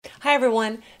Hi,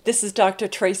 everyone. This is Dr.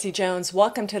 Tracy Jones.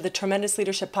 Welcome to the Tremendous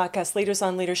Leadership Podcast, Leaders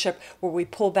on Leadership, where we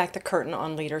pull back the curtain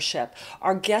on leadership.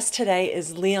 Our guest today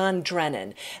is Leon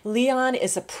Drennan. Leon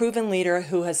is a proven leader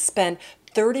who has spent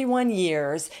 31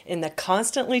 years in the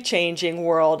constantly changing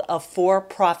world of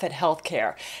for-profit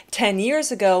healthcare. 10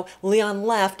 years ago, Leon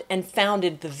left and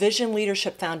founded the Vision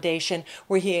Leadership Foundation,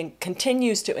 where he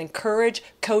continues to encourage,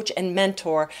 coach, and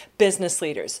mentor business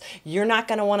leaders. You're not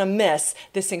going to want to miss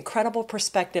this incredible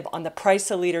perspective on the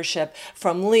price of leadership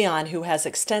from Leon, who has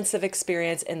extensive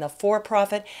experience in the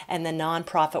for-profit and the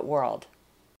nonprofit world.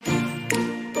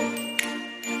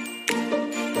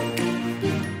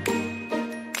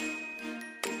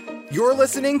 You're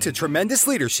listening to Tremendous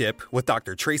Leadership with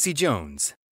Dr. Tracy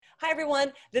Jones. Hi,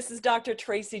 everyone. This is Dr.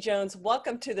 Tracy Jones.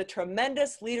 Welcome to the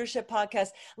Tremendous Leadership Podcast,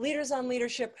 Leaders on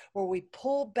Leadership, where we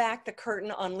pull back the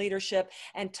curtain on leadership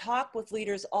and talk with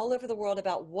leaders all over the world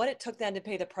about what it took them to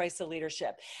pay the price of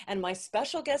leadership. And my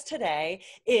special guest today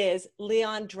is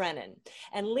Leon Drennan.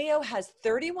 And Leo has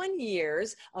 31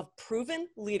 years of proven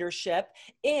leadership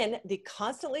in the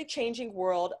constantly changing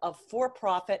world of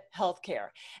for-profit healthcare.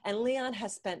 And Leon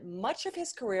has spent much of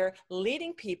his career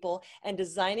leading people and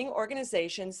designing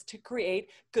organizations to create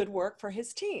good work for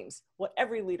his teams, what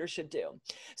every leader should do.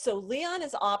 So Leon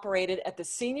has operated at the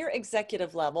senior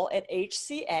executive level at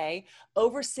HCA,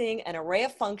 overseeing an array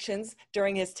of functions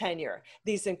during his tenure.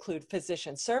 These include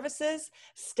physician services,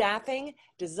 staffing,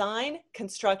 design,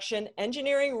 construction,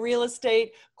 engineering, real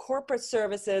estate, corporate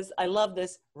services, I love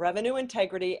this, revenue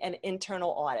integrity, and internal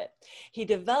audit. He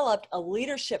developed a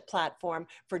leadership platform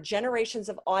for generations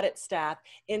of audit staff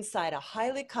inside a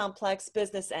highly complex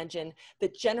business engine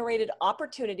that generated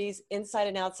opportunities inside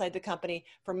and outside the company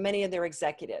for many of their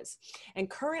executives. And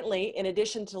currently, in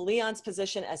addition to Leon's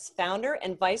position as founder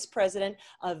and vice president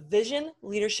of Vision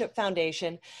Leadership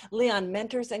Foundation, Leon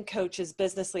mentors and coaches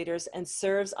business leaders and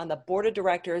serves on the board of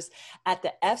directors at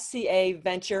the FCA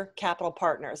Venture Capital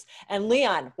Partners. And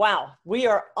Leon, wow, we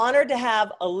are honored to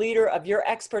have a leader of your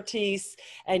expertise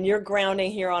and your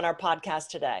grounding here on our podcast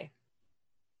today.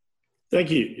 Thank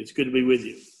you. It's good to be with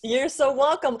you. You're so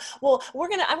welcome. Well,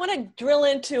 I want to drill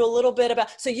into a little bit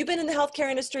about, so you've been in the healthcare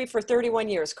industry for 31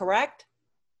 years, correct?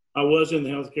 I was in the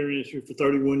healthcare industry for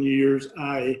 31 years.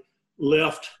 I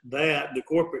left the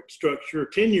corporate structure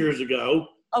 10 years ago.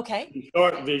 Okay. To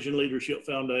start Vision Leadership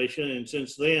Foundation. And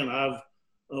since then, I've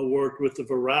worked with a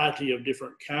variety of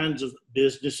different kinds of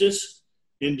businesses,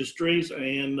 industries,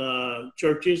 and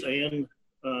churches and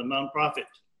nonprofit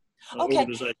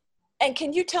organizations. And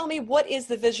can you tell me, what is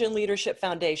the Vision Leadership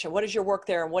Foundation? What is your work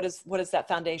there, and what does that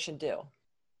foundation do?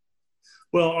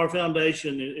 Well, our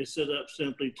foundation is set up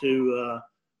simply to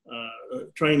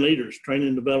train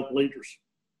and develop leaders.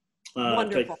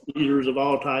 Take leaders of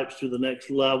all types to the next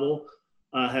level.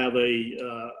 I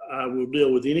will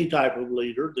deal with any type of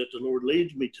leader that the Lord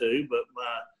leads me to, but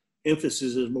my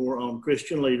emphasis is more on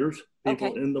Christian leaders,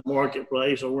 people in the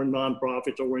marketplace or in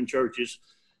nonprofits or in churches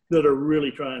that are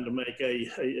really trying to make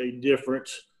a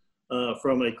difference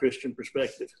from a Christian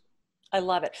perspective. I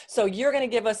love it. So you're going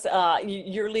to give us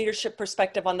your leadership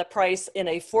perspective on the price in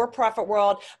a for-profit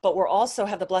world, but we'll also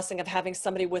have the blessing of having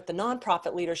somebody with the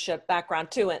nonprofit leadership background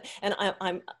too. And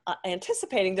I'm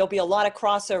anticipating there'll be a lot of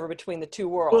crossover between the two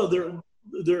worlds. Well,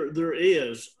 there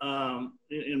is.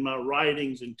 In my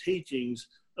writings and teachings,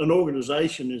 an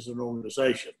organization is an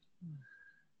organization.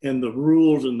 And the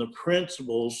rules and the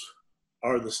principles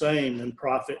are the same in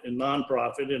profit and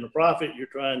nonprofit. In a profit, you're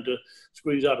trying to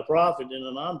squeeze out a profit. In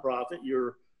a nonprofit,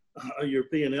 your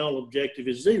P&L objective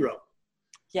is zero.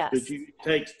 Yes. It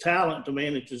takes talent to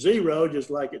manage to zero, just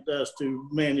like it does to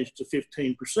manage to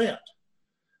 15%.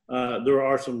 There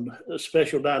are some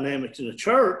special dynamics in a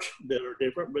church that are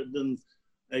different, but then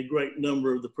a great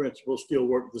number of the principles still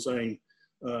work the same,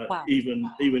 even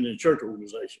in a church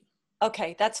organization.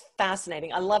 Okay, that's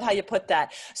fascinating. I love how you put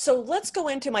that. So let's go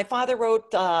into, my father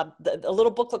wrote a little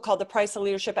booklet called The Price of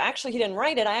Leadership. Actually, he didn't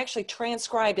write it. I actually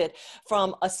transcribed it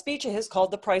from a speech of his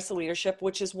called The Price of Leadership,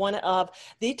 which is one of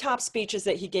the top speeches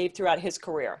that he gave throughout his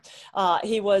career.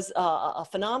 He was a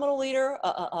phenomenal leader,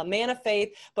 a man of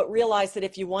faith, but realized that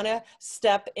if you want to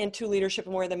step into leadership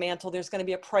and wear the mantle, there's going to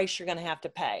be a price you're going to have to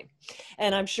pay.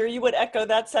 And I'm sure you would echo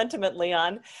that sentiment,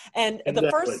 Leon. And Exactly.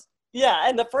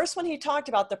 the first one he talked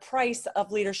about, the price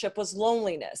of leadership, was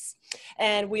loneliness.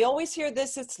 And we always hear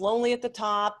this, it's lonely at the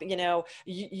top. You know,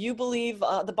 you believe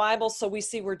the Bible, so we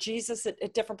see where Jesus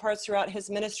at different parts throughout his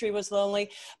ministry was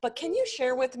lonely. But can you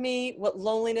share with me what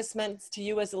loneliness meant to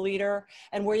you as a leader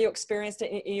and where you experienced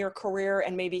it in your career,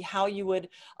 and maybe how you would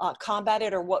combat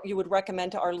it, or what you would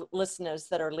recommend to our listeners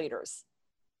that are leaders?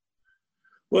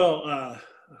 Well,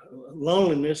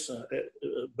 loneliness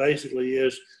basically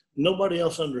is nobody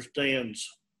else understands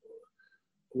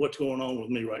what's going on with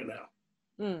me right now.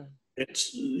 Mm.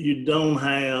 You don't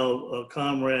have a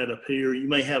comrade up here. You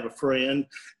may have a friend.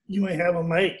 You may have a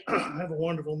mate. I have a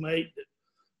wonderful mate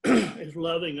that is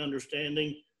loving,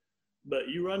 understanding, but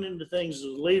you run into things as a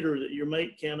leader that your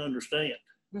mate can't understand.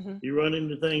 Mm-hmm. You run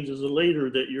into things as a leader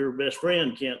that your best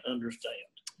friend can't understand.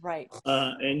 Right.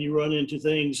 And you run into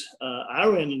things, I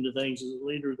ran into things as a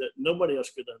leader that nobody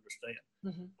else could understand.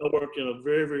 Mm-hmm. I worked in a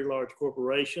very, very large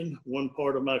corporation. One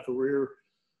part of my career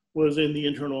was in the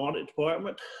internal audit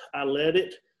department. I led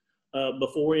it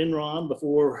before Enron,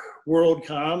 before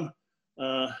WorldCom.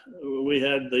 We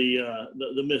had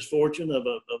the misfortune of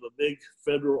a big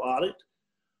federal audit.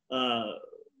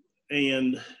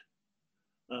 And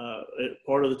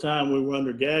part of the time we were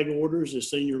under gag orders as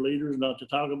senior leaders not to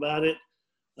talk about it.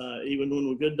 Even when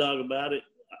we could talk about it,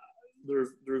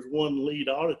 there's one lead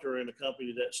auditor in a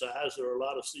company that size. There are a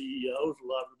lot of CEOs, a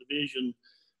lot of division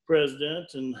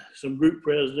presidents and some group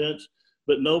presidents,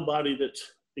 but nobody that's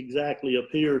exactly up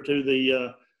here to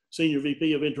the senior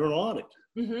VP of internal audit.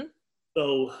 Mm-hmm.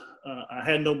 So I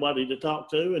had nobody to talk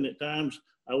to, and at times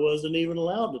I wasn't even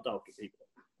allowed to talk to people.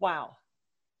 Wow.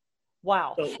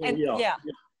 So, and yeah,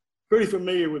 pretty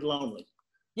familiar with lonely.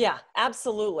 Yeah,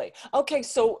 absolutely. Okay,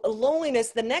 so loneliness,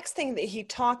 the next thing that he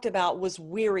talked about was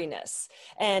weariness.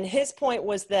 And his point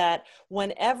was that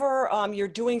whenever you're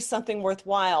doing something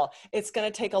worthwhile, it's going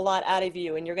to take a lot out of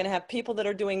you. And you're going to have people that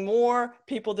are doing more,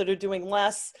 people that are doing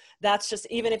less. That's just,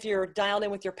 even if you're dialed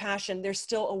in with your passion, there's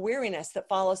still a weariness that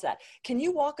follows that. Can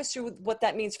you walk us through what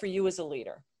that means for you as a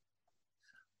leader?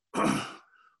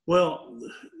 Well,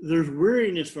 there's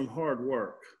weariness from hard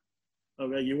work.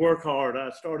 Okay, you work hard.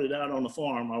 I started out on the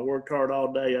farm. I worked hard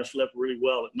all day. I slept really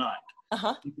well at night.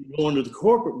 Uh-huh. You can go into the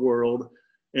corporate world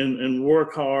and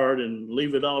work hard and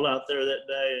leave it all out there that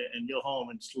day and go home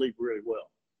and sleep really well.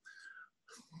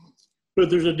 But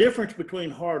there's a difference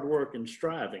between hard work and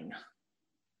striving.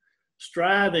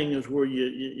 Striving is where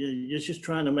you're just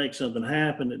trying to make something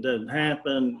happen. It doesn't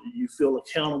happen. You feel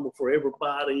accountable for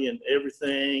everybody and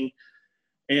everything.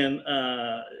 And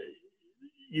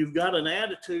you've got an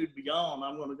attitude beyond,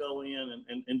 I'm going to go in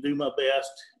and do my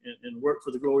best and work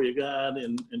for the glory of God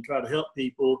and try to help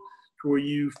people, to where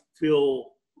you feel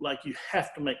like you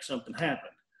have to make something happen.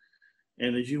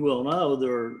 And as you well know,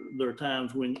 there are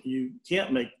times when you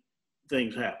can't make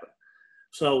things happen.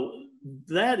 So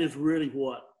that is really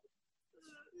what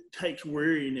takes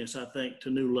weariness, I think, to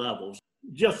new levels.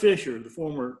 Jeff Fisher, the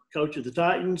former coach of the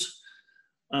Titans,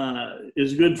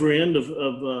 is a good friend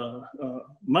of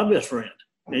my best friend.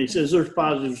 And he says there's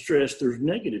positive stress, there's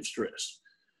negative stress.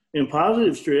 And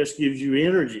positive stress gives you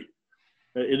energy.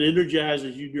 It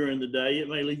energizes you during the day. It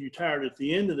may leave you tired at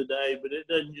the end of the day, but it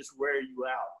doesn't just wear you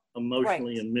out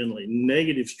emotionally and mentally.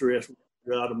 Negative stress wears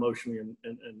you out emotionally and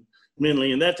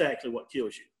mentally, and that's actually what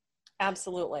kills you.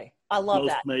 Absolutely. I love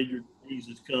that. Most major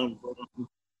diseases come from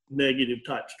negative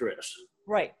type stress.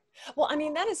 Right. Well, I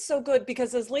mean, that is so good,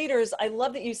 because as leaders, I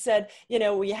love that you said, you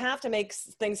know, we have to make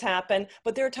things happen,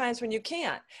 but there are times when you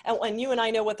can't. And when you and I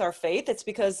know with our faith, it's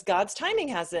because God's timing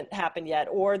hasn't happened yet,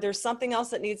 or there's something else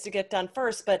that needs to get done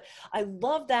first. But I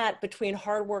love that between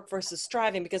hard work versus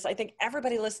striving, because I think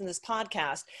everybody listening to this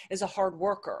podcast is a hard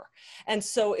worker. And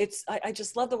so I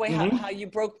just love the way how you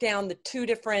broke down the two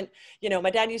different, you know,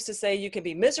 my dad used to say, you can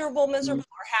be miserable, or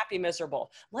happy, miserable.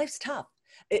 Life's tough,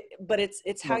 but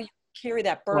it's how you carry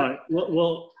that burden. Right.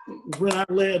 Well, when I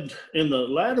led in the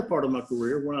latter part of my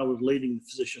career, when I was leading the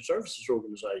physician services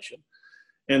organization,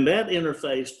 and that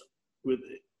interfaced with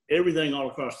everything all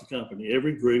across the company,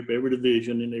 every group, every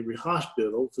division, and every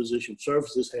hospital, physician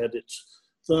services had its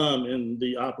thumb in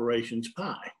the operations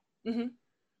pie. Mm-hmm.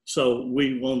 So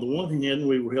we, on the one hand,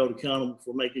 we were held accountable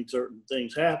for making certain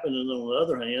things happen, and on the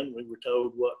other hand, we were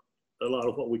told a lot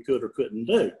of what we could or couldn't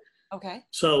do. Okay.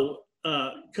 So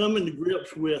coming to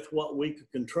grips with what we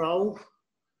could control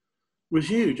was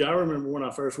huge. I remember when I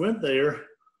first went there,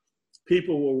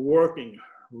 people were working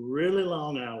really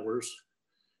long hours,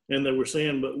 and they were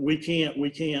saying, but we can't.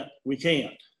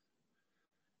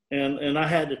 And I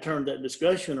had to turn that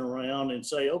discussion around and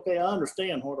say, okay, I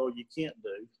understand what all you can't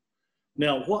do.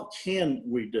 Now, what can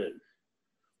we do?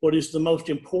 What is the most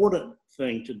important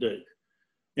thing to do?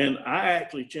 And I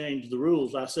actually changed the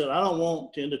rules. I said, I don't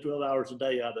want 10 to 12 hours a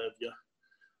day out of you.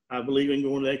 I believe in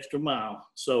going the extra mile.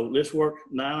 So let's work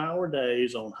 9-hour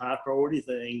days on high priority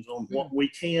things, on what we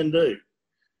can do.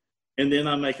 And then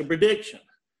I make a prediction.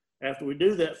 After we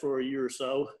do that for a year or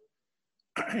so,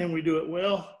 and we do it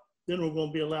well, then we're going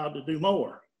to be allowed to do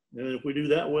more. And if we do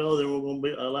that well, then we're going to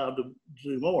be allowed to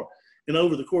do more. And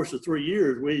over the course of 3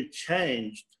 years, we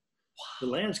changed the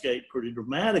landscape pretty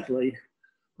dramatically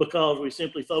because we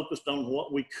simply focused on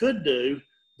what we could do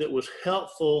that was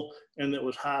helpful and that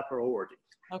was high priority.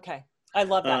 Okay. I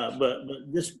love that. But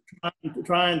just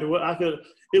trying to,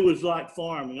 it was like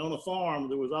farming. On a farm,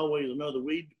 there was always another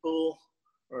weed to pull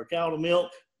or a cow to milk.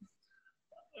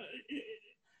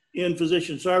 In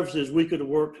physician services, we could have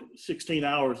worked 16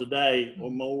 hours a day or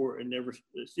more and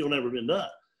still never been done.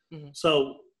 Mm-hmm.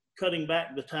 So cutting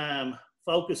back the time,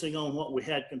 focusing on what we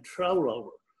had control over.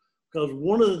 Because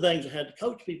one of the things I had to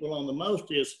coach people on the most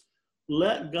is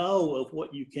let go of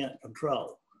what you can't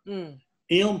control.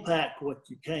 Impact what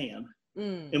you can.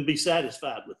 And be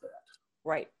satisfied with that.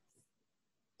 Right.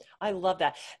 I love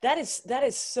that. That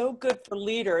is so good for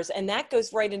leaders. And that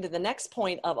goes right into the next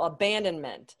point of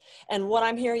abandonment. And what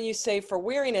I'm hearing you say for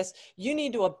weariness, you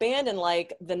need to abandon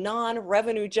like the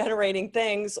non-revenue generating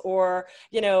things, or,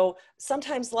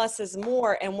 sometimes less is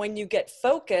more. And when you get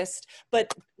focused,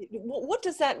 but what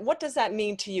does that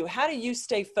mean to you? How do you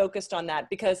stay focused on that?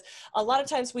 Because a lot of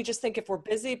times we just think if we're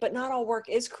busy, but not all work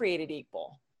is created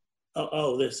equal.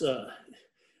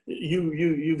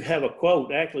 You have a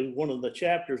quote, actually one of the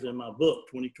chapters in my book,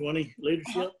 2020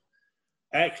 Leadership.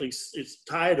 Actually, it's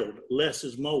titled Less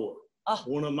is More.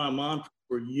 One of my mantras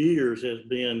for years has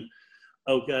been,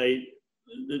 okay,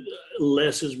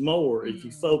 less is more. If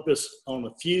you focus on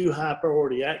a few high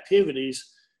priority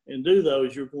activities and do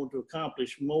those, you're going to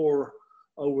accomplish more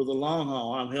over the long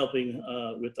haul. I'm helping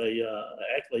with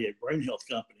actually a brain health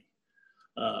company.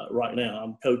 Right now,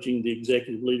 I'm coaching the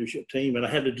executive leadership team, and I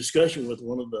had a discussion with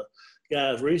one of the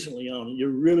guys recently on it. You're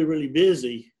really, really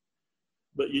busy,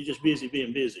 but you're just busy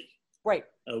being busy. Right.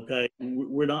 Okay.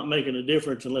 We're not making a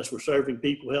difference unless we're serving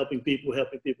people, helping people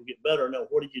get better. No,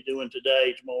 what are you doing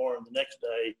today, tomorrow, and the next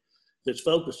day that's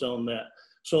focused on that?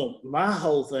 So my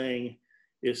whole thing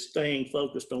is staying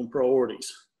focused on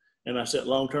priorities. And I set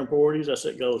long-term priorities. I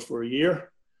set goals for a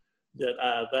year that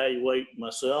I evaluate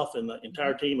myself and the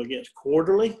entire team against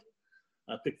quarterly.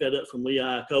 I picked that up from Lee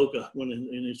Iacocca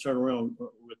in his turnaround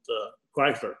with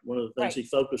Chrysler. One of the things he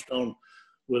focused on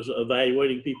was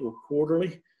evaluating people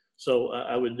quarterly. So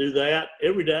I would do that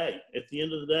every day. At the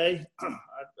end of the day,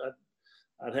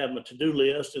 I'd have my to-do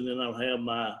list, and then I would have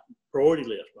my priority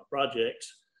list, my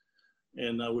projects,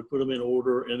 and I would put them in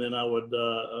order, and then I would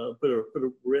put a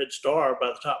red star by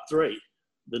the top three.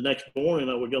 The next morning,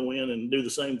 I would go in and do the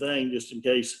same thing just in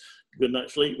case good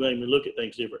night's sleep made me look at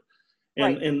things different.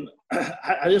 And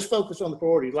I just focus on the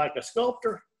priority. Like a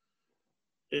sculptor,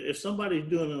 if somebody's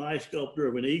doing an ice sculpture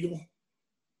of an eagle,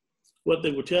 what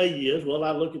they will tell you is, well,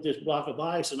 I look at this block of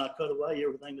ice and I cut away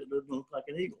everything that doesn't look like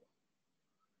an eagle.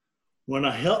 When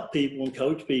I help people and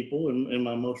coach people, in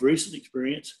my most recent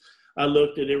experience, I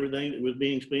looked at everything that was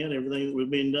being spent, everything that was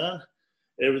being done,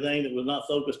 everything that was not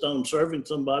focused on serving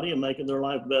somebody and making their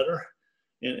life better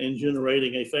and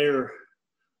generating a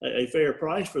fair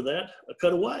price for that, I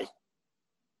cut away.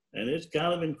 And it's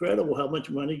kind of incredible how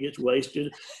much money gets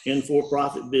wasted in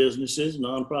for-profit businesses,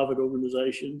 nonprofit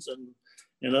organizations,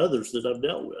 and others that I've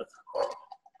dealt with.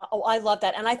 Oh, I love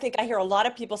that. And I think I hear a lot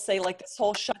of people say like this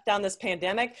whole shutdown, this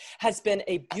pandemic has been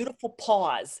a beautiful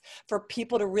pause for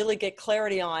people to really get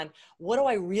clarity on what do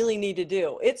I really need to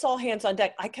do? It's all hands on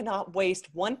deck. I cannot waste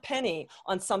one penny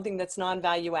on something that's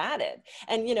non-value added.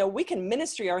 And, we can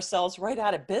ministry ourselves right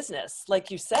out of business, like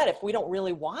you said, if we don't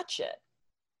really watch it.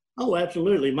 Oh,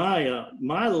 absolutely.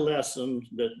 My lesson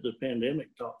that the pandemic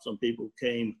taught some people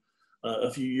came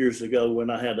a few years ago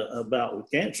when I had a bout with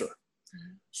cancer.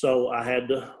 Mm-hmm. So I had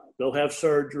to go have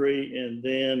surgery, and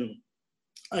then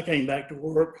I came back to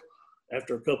work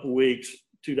after a couple of weeks,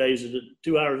 2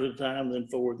 hours at a time, then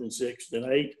 4, then 6, then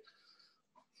 8.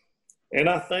 And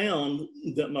I found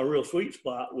that my real sweet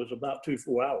spot was about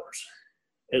 2-4 hours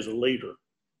as a leader,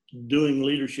 doing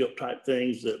leadership type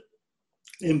things that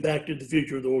impacted the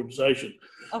future of the organization.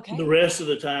 Okay. The rest of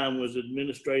the time was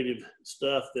administrative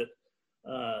stuff that,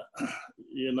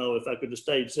 if I could have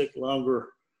stayed sick longer,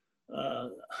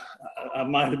 I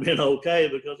might have been okay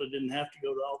because I didn't have to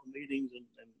go to all the meetings and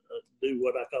do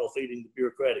what I call feeding the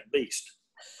bureaucratic beast.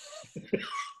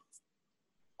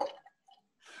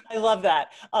 I love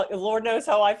that. Lord knows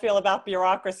how I feel about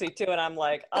bureaucracy too. And I'm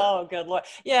like, oh, good Lord.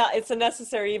 Yeah, it's a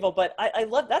necessary evil, but I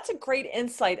love, that's a great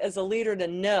insight as a leader to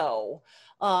know.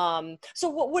 So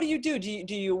what do you do?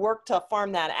 Do you work to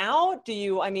farm that out?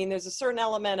 There's a certain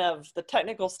element of the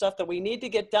technical stuff that we need to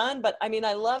get done, but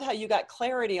I love how you got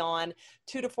clarity on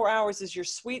 2 to 4 hours is your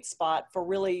sweet spot for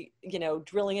really,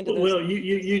 drilling into those. Well,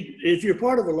 if you're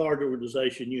part of a large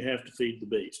organization, you have to feed the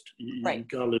beast. You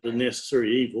call it a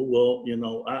necessary evil.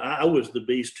 Well, I was the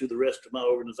beast to the rest of my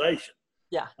organization.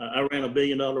 Yeah. I ran $1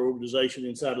 billion organization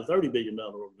inside a $30 billion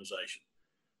organization.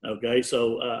 Okay,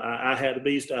 so I had a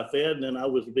beast I fed, and then I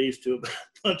was a beast to a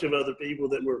bunch of other people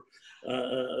that were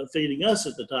feeding us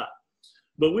at the top.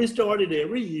 But we started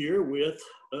every year with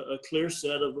a clear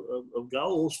set of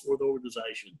goals for the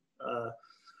organization,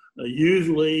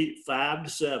 usually 5 to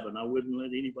 7. I wouldn't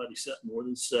let anybody set more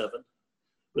than 7,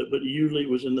 but usually it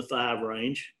was in the 5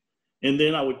 range. And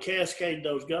then I would cascade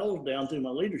those goals down through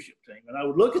my leadership team. And I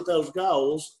would look at those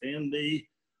goals and the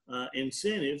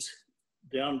incentives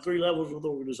down 3 levels of the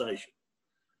organization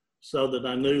so that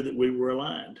I knew that we were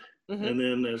aligned. Mm-hmm. And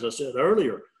then, as I said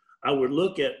earlier, I would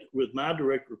look at, with my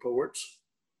direct reports,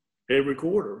 every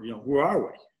quarter, where are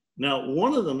we? Now,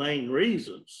 one of the main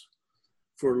reasons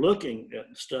for looking at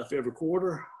stuff every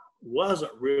quarter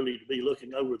wasn't really to be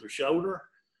looking over their shoulder,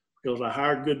 because I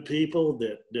hired good people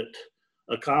that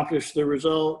accomplished the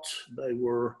results. They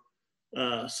were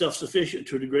self-sufficient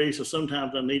to a degree, so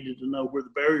sometimes I needed to know where the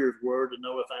barriers were to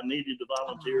know if I needed to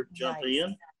volunteer to jump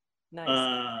in.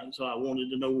 Nice. So I wanted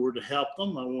to know where to help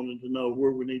them. I wanted to know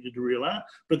where we needed to realign.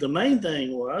 But the main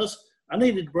thing was I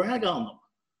needed to brag on them.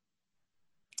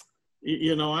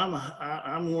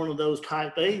 I'm one of those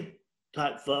type A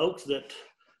type folks that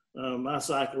my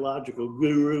psychological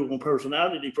guru on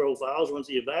personality profiles, once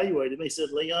he evaluated me, said,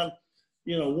 Leon,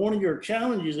 one of your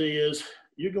challenges is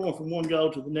you're going from one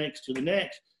goal to the next,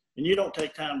 and you don't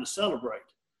take time to celebrate.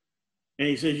 And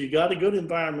he says, you got a good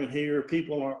environment here.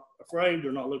 People aren't afraid.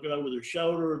 They're not looking over their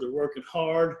shoulder. They're working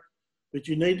hard, but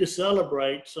you need to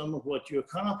celebrate some of what you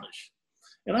accomplish.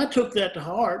 And I took that to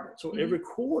heart. So every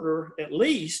quarter, at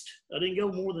least, I didn't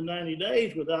go more than 90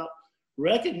 days without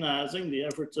recognizing the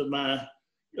efforts of my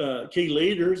key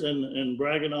leaders and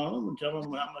bragging on them and telling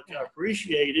them how much I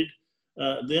appreciated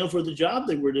them for the job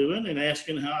they were doing, and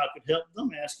asking how I could help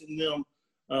them, asking them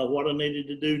what I needed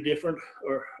to do different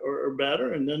or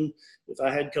better. And then if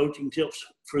I had coaching tips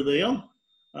for them,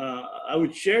 I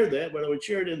would share that, but I would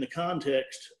share it in the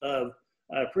context of,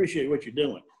 I appreciate what you're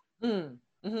doing.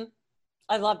 Mm-hmm.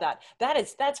 I love that.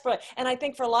 That's brilliant. And I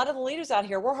think for a lot of the leaders out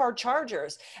here, we're hard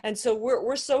chargers. And so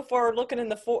we're so far looking in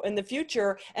the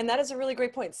future. And that is a really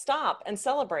great point. Stop and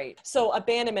celebrate. So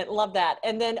abandonment, love that.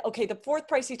 And then, okay, the 4th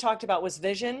price he talked about was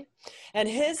vision. And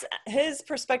his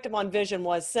perspective on vision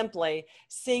was simply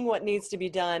seeing what needs to be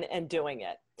done and doing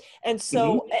it. And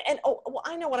so,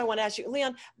 I know what I want to ask you,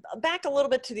 Leon, back a little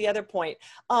bit to the other point.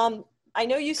 I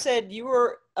know you said you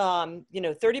were,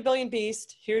 30 billion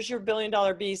beast, here's your $1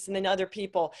 billion beast, and then other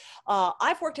people.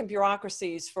 I've worked in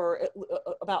bureaucracies for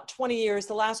about 20 years.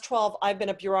 The last 12, I've been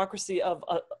a bureaucracy of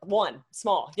one,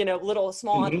 small, little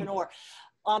small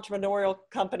entrepreneurial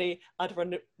company,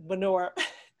 entrepreneur.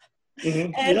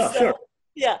 Sure.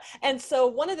 Yeah. And so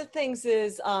one of the things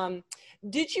is,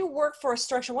 did you work for a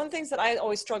structure? One of the things that I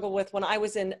always struggled with when I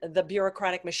was in the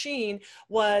bureaucratic machine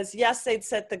was, yes, they'd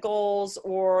set the goals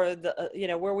or the,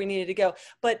 where we needed to go,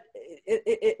 but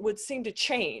it would seem to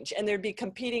change and there'd be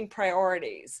competing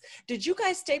priorities. Did you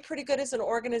guys stay pretty good as an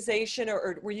organization,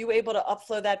 or were you able to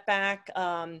upflow that back?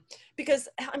 Because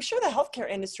I'm sure the healthcare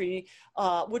industry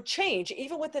would change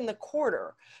even within the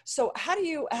quarter. So how do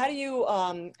you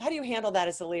handle that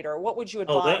as a leader? What would you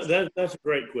advise? That's a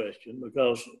great question,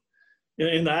 because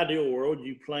in the ideal world,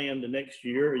 you plan the next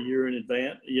year, a year in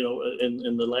advance,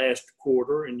 in the last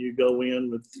quarter, and you go in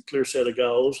with a clear set of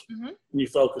goals, and you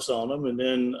focus on them. And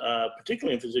then,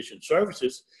 particularly in physician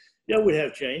services, we'd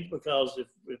have change, because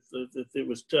if it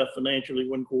was tough financially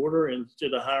one quarter,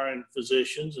 instead of hiring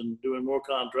physicians and doing more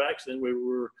contracts, then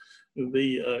we'd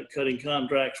be cutting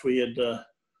contracts we had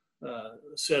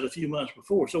set a few months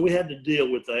before. So we had to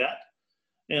deal with that.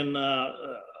 And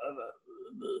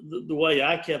the way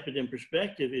I kept it in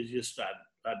perspective is just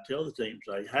I'd tell the team,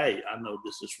 say, hey, I know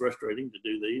this is frustrating to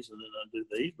do these and then undo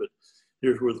these, but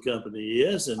here's where the company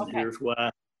is, and here's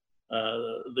why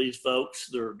these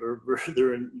folks, they're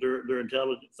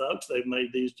intelligent folks. They've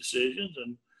made these decisions,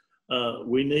 and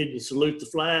we need to salute the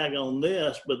flag on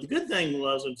this. But the good thing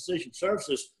was, in physician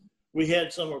services, we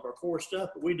had some of our core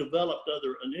stuff, but we developed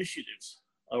other initiatives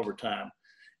over time,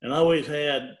 and always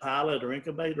had pilot or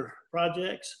incubator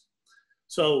projects.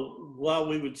 So while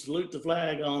we would salute the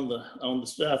flag on the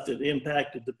stuff that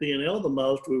impacted the P&L the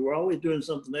most, we were always doing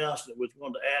something else that was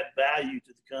going to add value to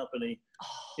the company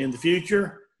in the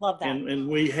future. Love that. And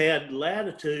we had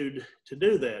latitude to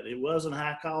do that. It wasn't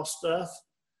high cost stuff,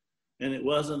 and it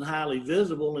wasn't highly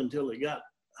visible until it got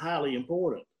highly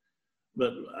important.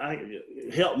 But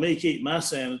it helped me keep my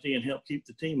sanity and help keep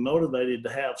the team motivated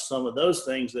to have some of those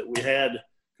things that we had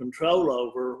control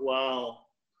over while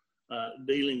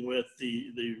dealing with the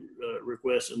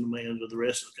requests and demands of the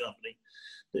rest of the company.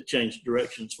 that change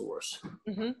directions for us.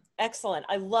 Mm-hmm. Excellent.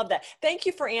 I love that. Thank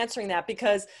you for answering that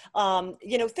because,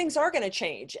 things are going to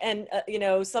change. And,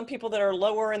 some people that are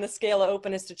lower in the scale of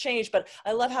openness to change, but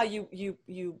I love how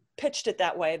you pitched it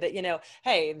that way that,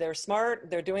 hey, they're smart.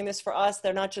 They're doing this for us.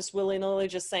 They're not just willy-nilly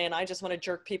just saying, I just want to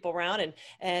jerk people around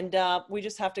and we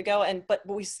just have to go. But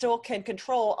we still can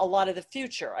control a lot of the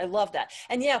future. I love that.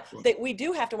 And we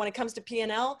do have to, when it comes to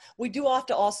P&L, we do have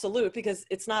to all salute because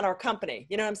it's not our company.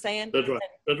 You know what I'm saying? That's right.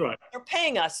 That's right. They're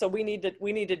paying us. So we need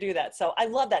to do that. So I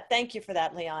love that. Thank you for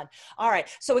that, Leon. All right.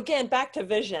 So again, back to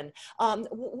vision.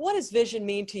 What does vision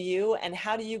mean to you and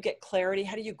how do you get clarity?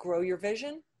 How do you grow your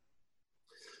vision?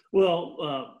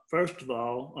 Well, first of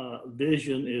all,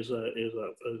 vision is a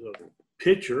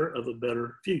picture of a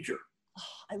better future. Oh,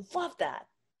 I love that.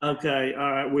 Okay.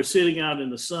 All right. We're sitting out in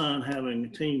the sun having a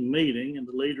team meeting and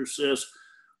the leader says,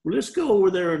 well, let's go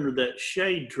over there under that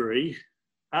shade tree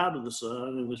out of the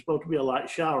sun, and there's supposed to be a light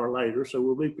shower later, so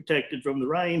we'll be protected from the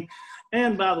rain.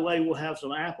 And by the way, we'll have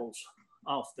some apples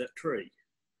off that tree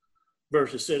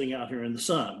versus sitting out here in the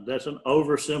sun. That's an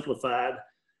oversimplified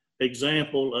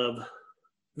example of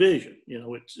vision.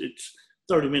 It's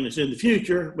 30 minutes in the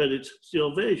future, but it's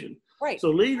still vision. Right. So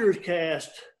leaders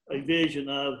cast a vision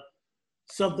of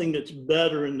something that's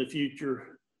better in the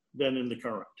future than in the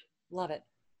current. Love it.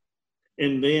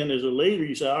 And then as a leader,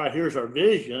 you say, all right, here's our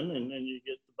vision. And then you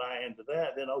get to buy into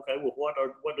that. Then, okay, well, what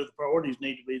do the priorities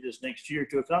need to be this next year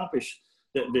to accomplish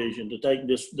that vision, to take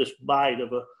this bite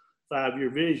of a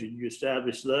 5-year vision? You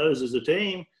establish those as a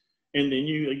team. And then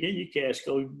you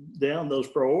cascade down those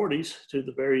priorities to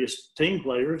the various team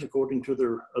players according to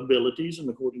their abilities and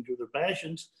according to their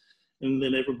passions. And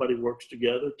then everybody works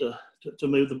together to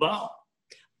move the ball.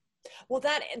 Well,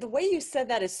 the way you said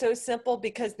that is so simple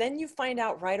because then you find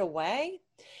out right away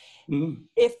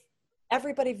if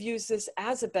everybody views this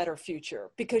as a better future,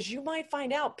 because you might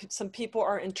find out some people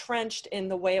are entrenched in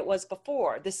the way it was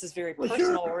before. This is very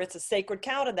personal, or it's a sacred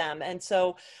cow to them. And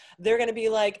so they're going to be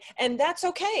like, and that's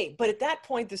okay. But at that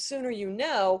point, the sooner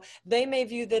they may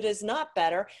view that as not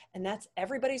better, and that's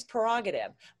everybody's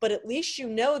prerogative. But at least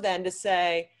then to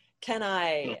say, can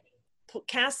I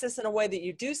cast this in a way that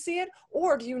you do see it,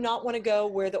 or do you not want to go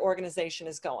where the organization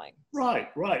is going? Right.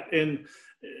 And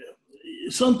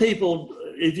some people,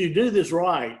 if you do this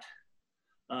right,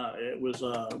 it was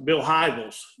Bill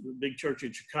Hybels, the big church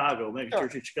in Chicago, mega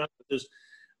church in Chicago, says,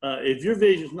 if your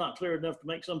vision is not clear enough to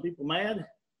make some people mad,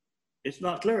 it's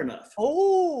not clear enough.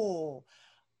 Oh,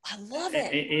 I love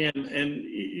it. And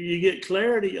you get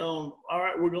clarity on, all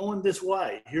right, we're going this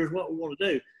way. Here's what we want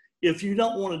to do. If you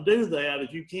don't want to do that,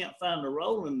 if you can't find a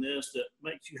role in this that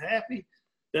makes you happy,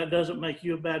 that doesn't make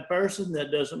you a bad person. That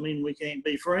doesn't mean we can't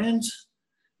be friends.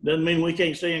 Doesn't mean we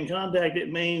can't stay in contact.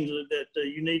 It means that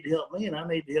you need to help me and I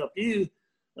need to help you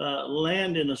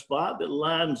land in a spot that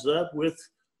lines up with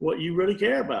what you really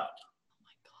care about.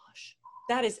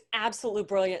 That is absolutely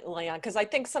brilliant, Leon, because I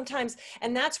think sometimes,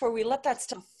 and that's where we let that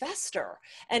stuff fester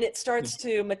and it starts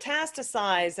to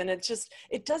metastasize, and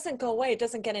it doesn't go away. It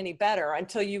doesn't get any better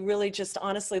until you really just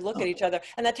honestly look at each other.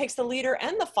 And that takes the leader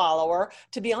and the follower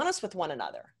to be honest with one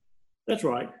another. That's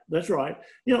right. In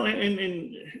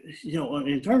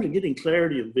terms of getting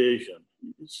clarity of vision,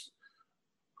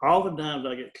 oftentimes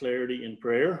I get clarity in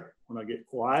prayer when I get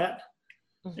quiet.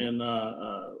 And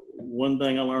one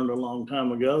thing I learned a long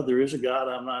time ago, there is a God,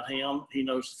 I'm not him. He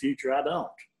knows the future, I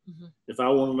don't. If I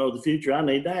want to know the future, I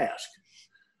need to ask.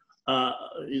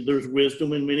 There's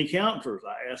wisdom in many counselors.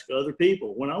 I ask other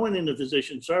people. When I went into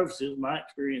physician services, my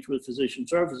experience with physician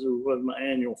services was my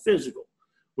annual physical,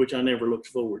 which I never looked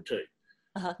forward to.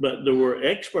 But there were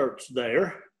experts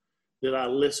there that I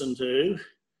listened to,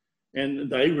 and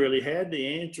they really had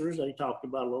the answers. They talked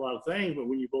about a lot of things, but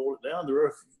when you boil it down,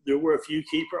 there were a few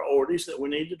key priorities that we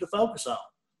needed to focus on.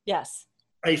 Yes.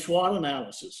 A SWOT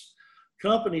analysis.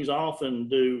 Companies often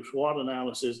do SWOT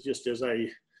analysis just as a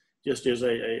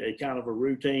kind of a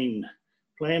routine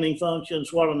planning function.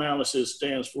 SWOT analysis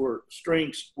stands for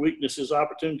strengths, weaknesses,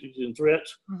 opportunities, and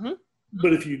threats.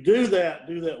 But if you do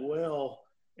that well,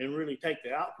 and really take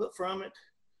the output from it,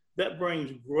 that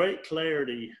brings great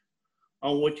clarity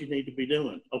on what you need to be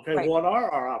doing. Okay, what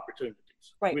are our opportunities?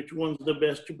 Which one's the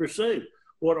best to pursue?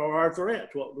 What are our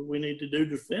threats? What do we need to do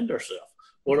to defend ourselves?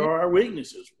 What are our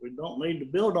weaknesses? We don't need to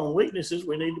build on weaknesses.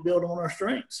 We need to build on our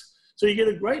strengths. So you get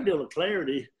a great deal of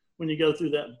clarity when you go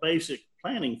through that basic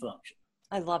planning function.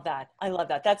 I love that.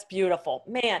 That's beautiful,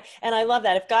 man. And I love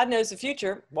that. If God knows the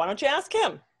future, why don't you ask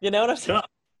him? You know what I'm saying?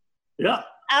 Yeah.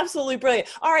 Absolutely brilliant.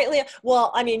 All right, Leah.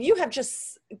 Well, I mean, you have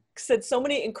just said so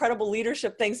many incredible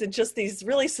leadership things in just these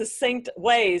really succinct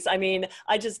ways. I mean,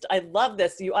 I love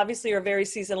this. You obviously are a very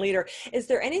seasoned leader. Is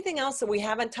there anything else that we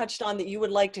haven't touched on that you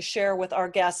would like to share with our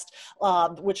guests,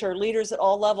 which are leaders at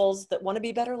all levels that want to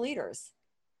be better leaders?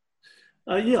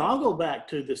 Yeah, I'll go back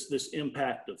to this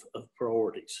impact of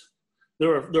priorities.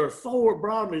 There are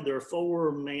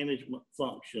four management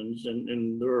functions,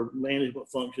 and there are management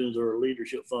functions, there are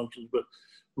leadership functions, but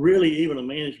really even a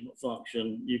management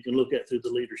function you can look at through the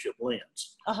leadership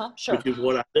lens, sure. which is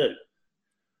what I do.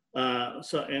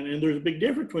 And there's a big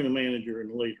difference between a manager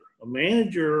and a leader. A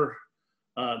manager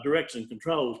directs and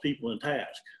controls people and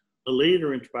tasks. A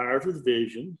leader inspires with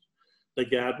vision. They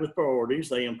guide with priorities.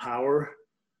 They empower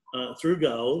through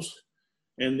goals.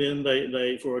 And then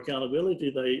they for accountability,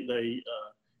 they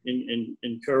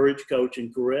encourage, coach,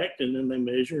 and correct, and then they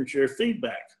measure and share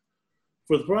feedback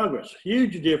for the progress.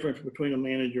 Huge difference between a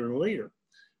manager and a leader.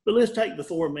 But let's take the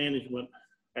four management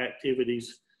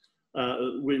activities,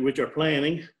 which are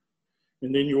planning,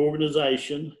 and then your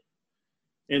organization,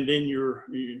 and then your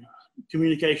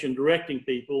communication, directing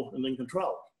people, and then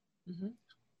control. Mm-hmm.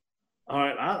 All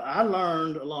right, I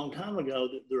learned a long time ago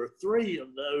that there are three of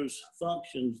those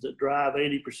functions that drive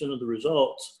 80% of the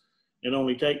results and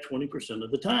only take 20% of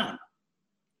the time.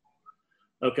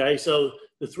 Okay, so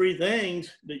the three things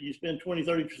that you spend 20,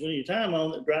 30% of your time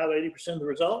on that drive 80% of the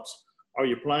results are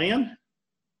your plan,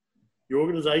 your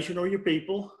organization or your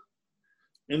people,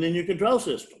 and then your control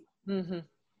system. Mm-hmm.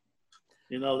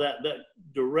 You know, that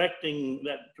directing,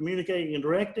 that communicating and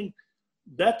directing,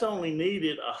 that's only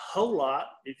needed a whole lot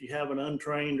if you have an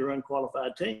untrained or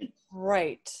unqualified team.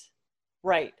 Right.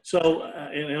 So,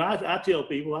 and I tell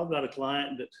people, I've got a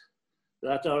client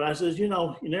that I says, you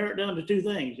know, you narrow it down to two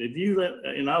things. If you let,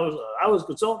 and I was a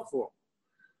consultant for them,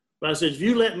 but I said, if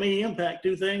you let me impact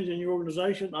two things in your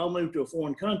organization, I'll move to a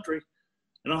foreign country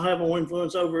and I'll have more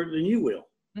influence over it than you will.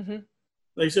 Mm-hmm.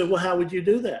 They said, well, how would you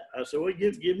do that? I said, well,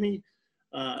 give me,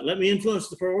 let me influence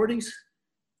the priorities,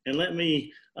 and let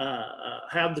me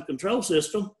have the control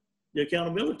system, the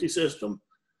accountability system,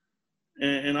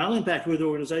 and I'll impact where the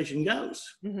organization goes.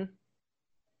 Mm-hmm.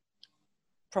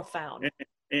 Profound.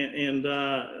 And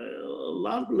a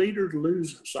lot of leaders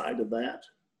lose sight of that,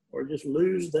 or just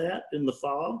lose that in the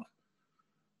fog.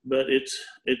 But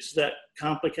it's that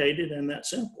complicated and that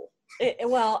simple.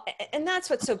 Well, and that's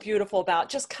what's so beautiful about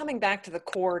just coming back to the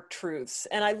core truths.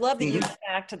 And I love that you get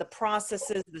back to the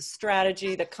processes, the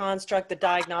strategy, the construct, the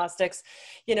diagnostics.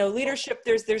 You know, leadership,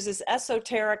 there's this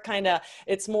esoteric kind of,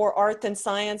 it's more art than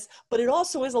science, but it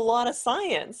also is a lot of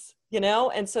science, you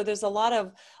know? And so there's a lot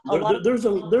of there's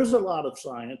a lot of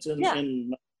science.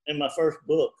 In my first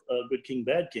book, Good King,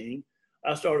 Bad King,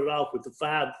 I started off with the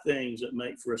 5 things that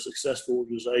make for a successful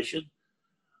organization.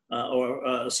 Or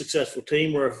a successful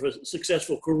team, or a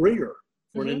successful career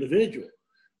for an individual.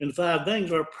 And the 5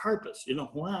 things are purpose. You know,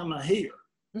 why am I here?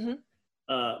 Mm-hmm.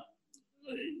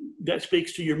 That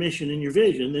speaks to your mission and your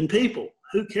vision. Then people,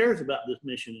 who cares about this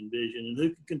mission and vision and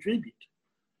who can contribute?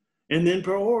 And then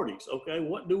priorities. Okay,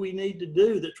 what do we need to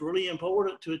do that's really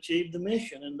important to achieve the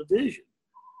mission and the vision?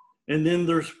 And then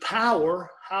there's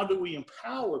power. How do we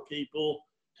empower people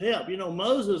to help? You know,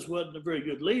 Moses wasn't a very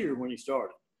good leader when he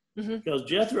started. Mm-hmm. Because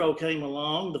Jethro came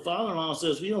along, the father-in-law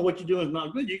says, you know, what you're doing is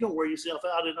not good. You're going to wear yourself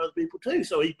out in other people too.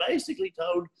 So he basically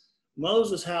told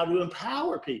Moses how to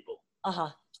empower people.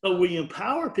 So we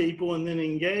empower people and then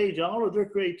engage all of their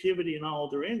creativity and all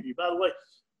of their energy. By the way,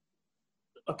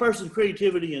 a person's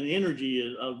creativity and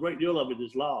energy, a great deal of it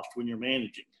is lost when you're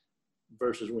managing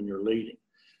versus when you're leading.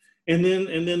 And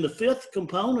then the 5th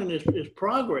component is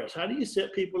progress. How do you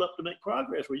set people up to make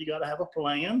progress? Well, you got to have a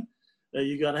plan.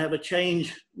 You got to have a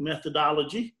change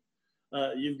methodology.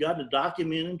 You've got to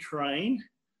document and train,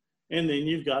 and then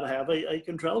you've got to have a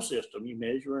control system. You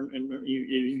measure, and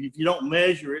if you don't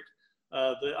measure it,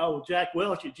 Jack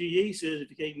Welch at GE says if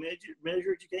you can't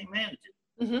measure it, you can't manage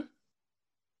it. Mm-hmm.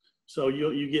 So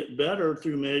you get better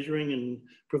through measuring and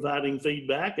providing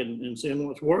feedback and seeing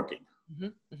what's working.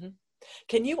 Mm-hmm. Mm-hmm.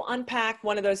 Can you unpack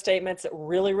one of those statements that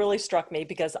really, really struck me?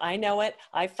 Because I know it,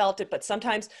 I felt it, but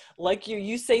sometimes like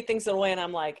you say things in a way and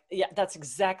I'm like, yeah, that's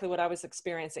exactly what I was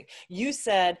experiencing. You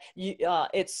said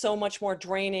it's so much more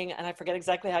draining, and I forget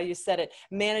exactly how you said it,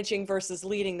 managing versus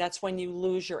leading, that's when you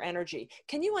lose your energy.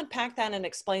 Can you unpack that and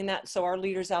explain that so our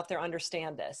leaders out there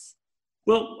understand this?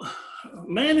 Well,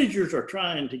 managers are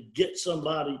trying to get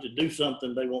somebody to do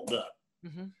something they want done.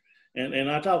 Mm-hmm.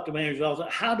 And I talk to managers all the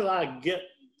time, how do I get,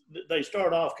 they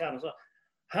start off kind of,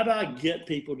 how do I get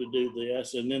people to do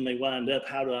this? And then they wind up,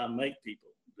 how do I make people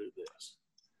do this?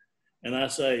 And I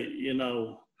say, you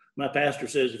know, my pastor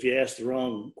says, if you ask the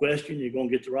wrong question, you're going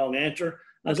to get the wrong answer.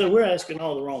 I said, we're asking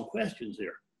all the wrong questions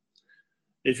here.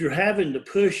 If you're having to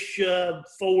push,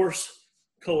 force,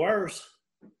 coerce,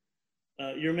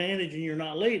 you're managing, you're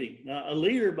not leading. Now, a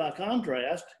leader, by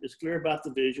contrast, is clear about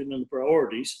the vision and the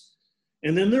priorities.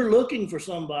 And then they're looking for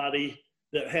somebody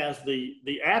that has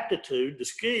the aptitude, the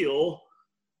skill,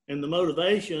 and the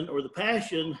motivation or the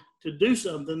passion to do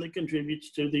something that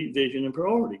contributes to the vision and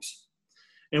priorities.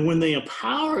 And when they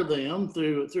empower them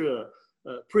through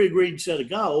a pre-agreed set of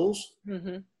goals,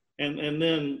 mm-hmm. and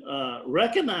then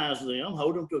recognize them,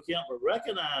 hold them to account, but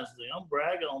recognize them,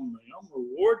 brag on them,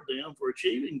 reward them for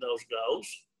achieving those goals.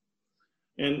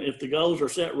 And if the goals are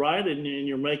set right and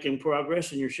you're making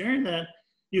progress and you're sharing that,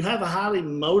 you have a highly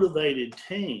motivated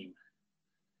team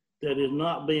that is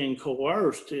not being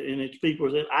coerced, and it's people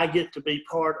that I get to be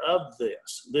part of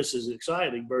this. This is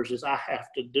exciting versus I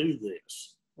have to do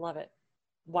this. Love it.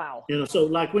 Wow. You know, so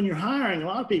like when you're hiring, a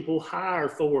lot of people hire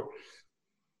for,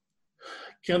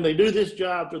 can they do this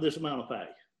job for this amount of pay?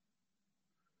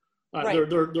 Right.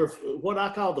 They're what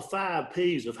I call the 5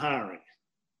 P's of hiring.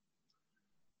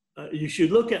 You should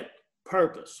look at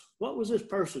purpose. What was this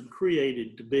person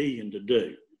created to be and to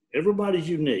do? Everybody's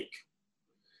unique.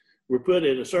 We're put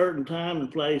at a certain time and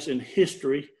place in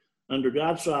history under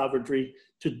God's sovereignty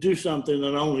to do something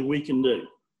that only we can do.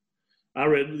 I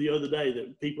read the other day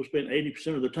that people spend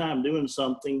 80% of their time doing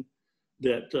something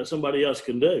that somebody else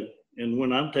can do. And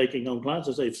when I'm taking on clients,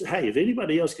 I say, hey, if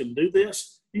anybody else can do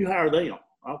this, you hire them.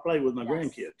 I'll play with my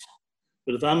grandkids.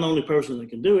 But if I'm the only person that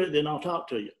can do it, then I'll talk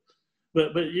to you.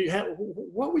 But you have,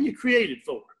 what were you created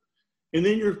for? And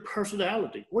then your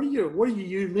personality. What are you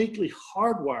uniquely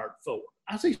hardwired for?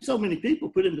 I see so many people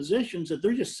put in positions that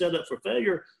they're just set up for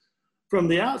failure from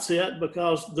the outset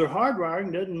because their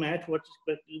hardwiring doesn't match what's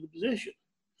expected of the position.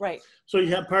 Right. So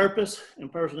you have purpose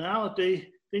and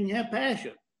personality, then you have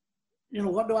passion. You know,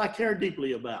 what do I care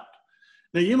deeply about?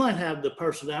 Now, you might have the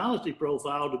personality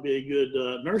profile to be a good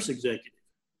nurse executive.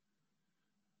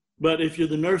 But if you're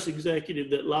the nurse executive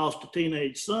that lost a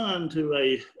teenage son to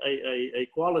a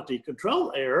quality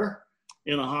control error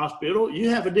in a hospital, you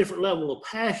have a different level of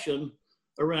passion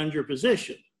around your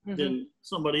position mm-hmm. than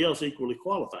somebody else equally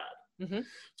qualified. Mm-hmm.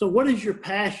 So what is your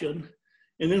passion?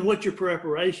 And then what's your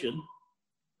preparation?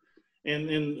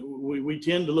 And we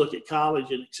tend to look at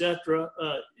college and et cetera.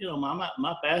 You know,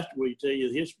 my pastor will tell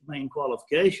you his main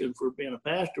qualification for being a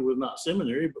pastor was not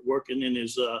seminary, but working in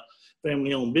his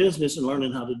family-owned business and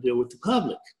learning how to deal with the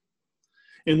public.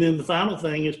 And then the final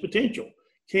thing is potential.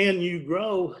 Can you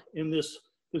grow in this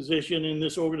position in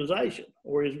this organization?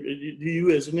 Or do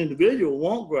you as an individual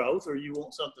want growth, or you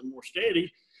want something more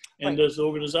steady? And right. Does the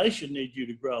organization need you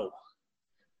to grow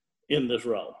in this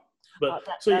role? But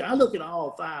see, I look at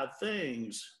all 5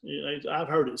 things. You know, I've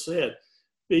heard it said,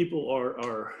 people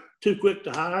are too quick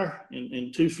to hire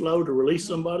and too slow to release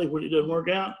somebody when it doesn't work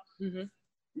out. Mm-hmm.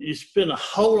 You spend a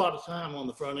whole lot of time on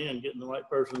the front end getting the right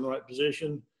person in the right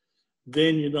position.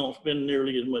 Then you don't spend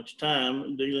nearly as much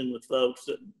time dealing with folks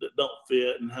that don't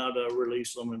fit and how to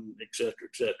release them and et cetera,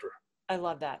 et cetera. I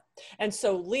love that. And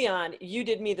so, Leon, you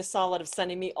did me the solid of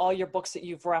sending me all your books that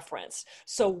you've referenced.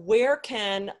 So where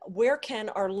can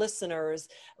our listeners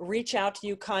reach out to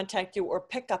you, contact you, or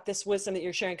pick up this wisdom that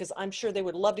you're sharing? Because I'm sure they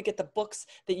would love to get the books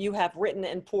that you have written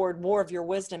and poured more of your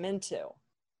wisdom into.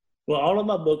 Well, all of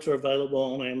my books are available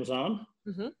on Amazon.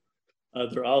 Mm-hmm.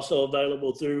 They're also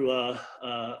available through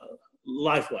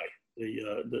Lifeway,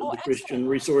 the Christian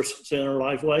Resource Center,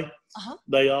 Lifeway. Uh-huh.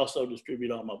 They also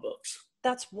distribute all my books.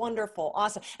 That's wonderful.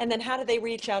 Awesome. And then how do they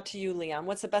reach out to you, Leon?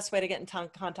 What's the best way to get in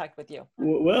contact with you?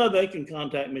 Well, they can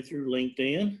contact me through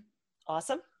LinkedIn.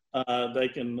 Awesome. They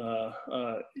can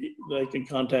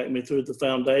contact me through the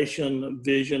foundation,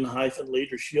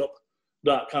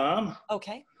 vision-leadership.com.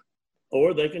 Okay.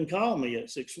 Or they can call me at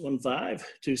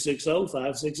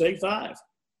 615-260-5685.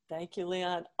 Thank you,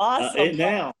 Leon. Awesome.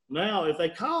 Now, if they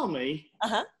call me,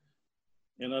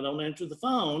 and I don't answer the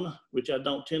phone, which I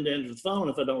don't tend to answer the phone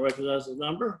if I don't recognize the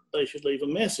number, they should leave a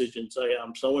message and say,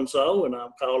 I'm so-and-so, and I'm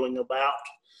calling about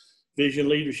Vision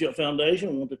Leadership Foundation.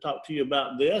 I want to talk to you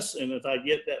about this. And if I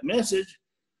get that message,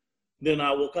 then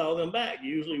I will call them back,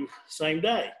 usually same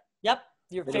day. Yep.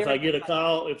 If I get a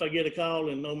call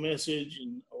and no message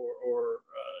or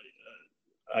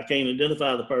I can't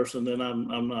identify the person, then I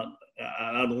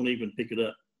don't even pick it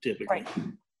up typically. Right.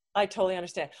 I totally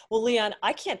understand. Well, Leon,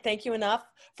 I can't thank you enough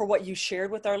for what you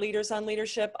shared with our leaders on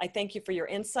leadership. I thank you for your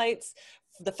insights,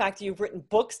 the fact that you've written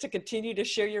books to continue to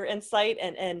share your insight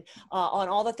and on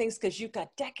all the things, because you've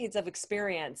got decades of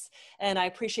experience. And I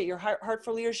appreciate your heart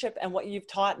for leadership and what you've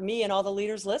taught me and all the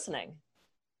leaders listening.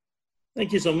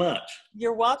 Thank you so much.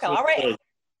 You're welcome. All right.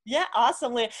 Yeah,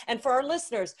 awesome, Leon. And for our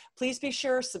listeners, please be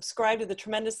sure subscribe to the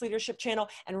Tremendous Leadership channel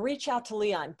and reach out to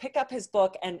Leon. Pick up his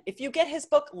book. And if you get his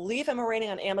book, leave him a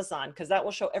rating on Amazon, because that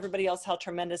will show everybody else how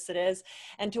tremendous it is.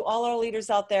 And to all our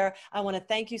leaders out there, I want to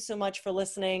thank you so much for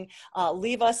listening.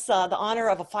 Leave us the honor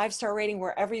of a 5-star rating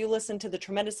wherever you listen to the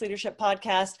Tremendous Leadership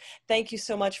podcast. Thank you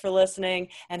so much for listening,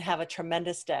 and have a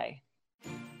tremendous day.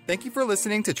 Thank you for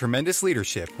listening to Tremendous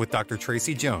Leadership with Dr.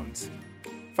 Tracy Jones.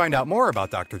 Find out more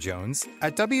about Dr. Jones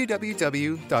at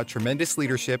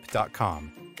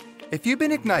www.tremendousleadership.com. If you've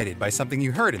been ignited by something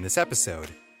you heard in this episode,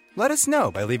 let us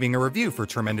know by leaving a review for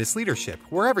Tremendous Leadership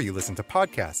wherever you listen to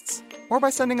podcasts, or by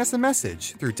sending us a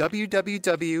message through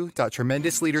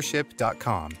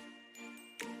www.tremendousleadership.com.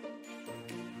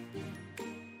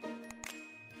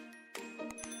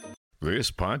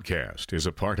 This podcast is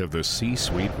a part of the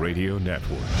C-Suite Radio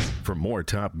Network. For more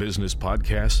top business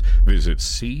podcasts, visit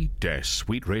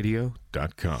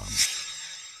c-suiteradio.com.